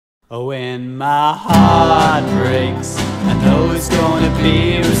When my heart breaks, I know it's gonna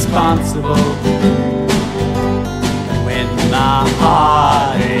be responsible. When my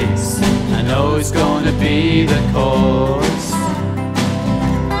heart aches, I know it's gonna be the cause.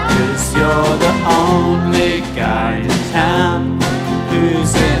 'Cause you're the only guy in town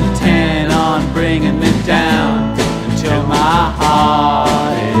who's intent on bringing me down until my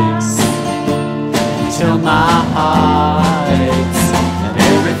heart aches, until my heart aches, and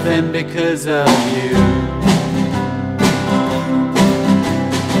everything because of you.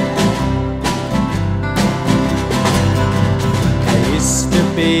 I used to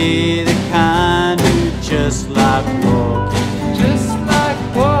be the kind who just like walking, just like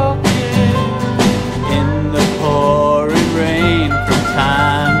walking in the pouring rain from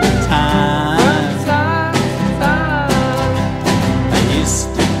time to time. from time to time. I used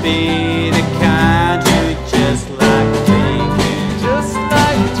to be the kind who just like drinking, Just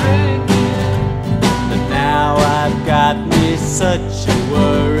like drinking, but now I've got me such a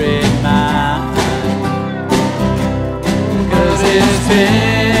worried mind. 'Cause it's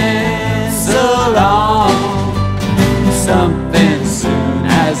been so long, something soon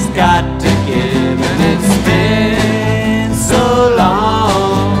has got to give, and it's been so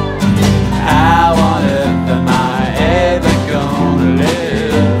long. How on earth am I ever gonna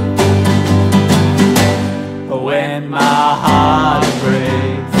live when my heart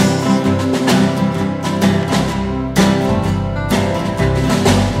breaks?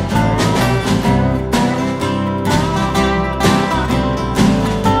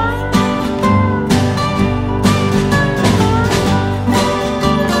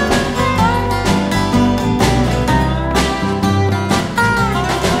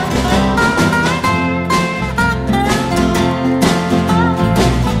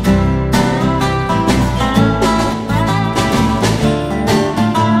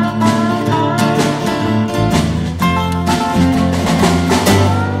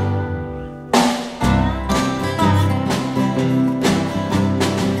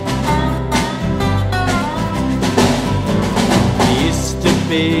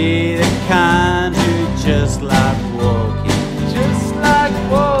 Be the kind who just like walking just like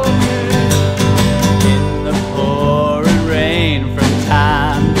walking in the pouring rain from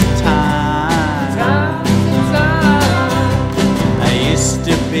time to time. time to time. I used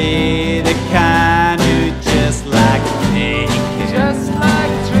to be the kind who just like drinking, Just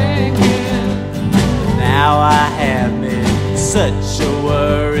like drinking, now I have me such a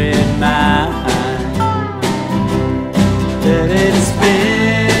worried mind that it's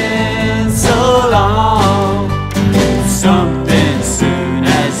been so long, something soon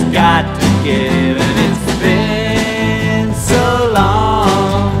has got to give, and it's been so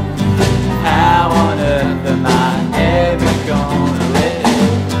long. How on earth am I ever gonna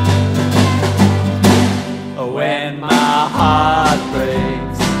live when my heart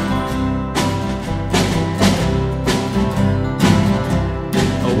breaks?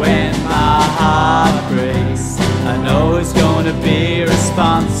 When my heart breaks, I know it's gonna be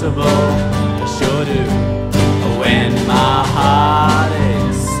responsible, I sure do. When my heart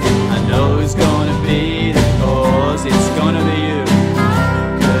aches, I know it's gonna be the cause, it's gonna be you.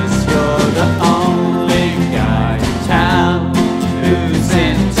 'Cause you're the only guy in town who's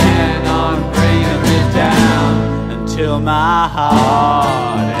intent on bringing me down until my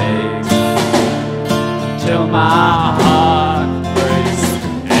heart aches, until my heart breaks,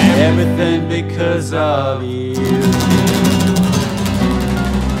 and everything because of you.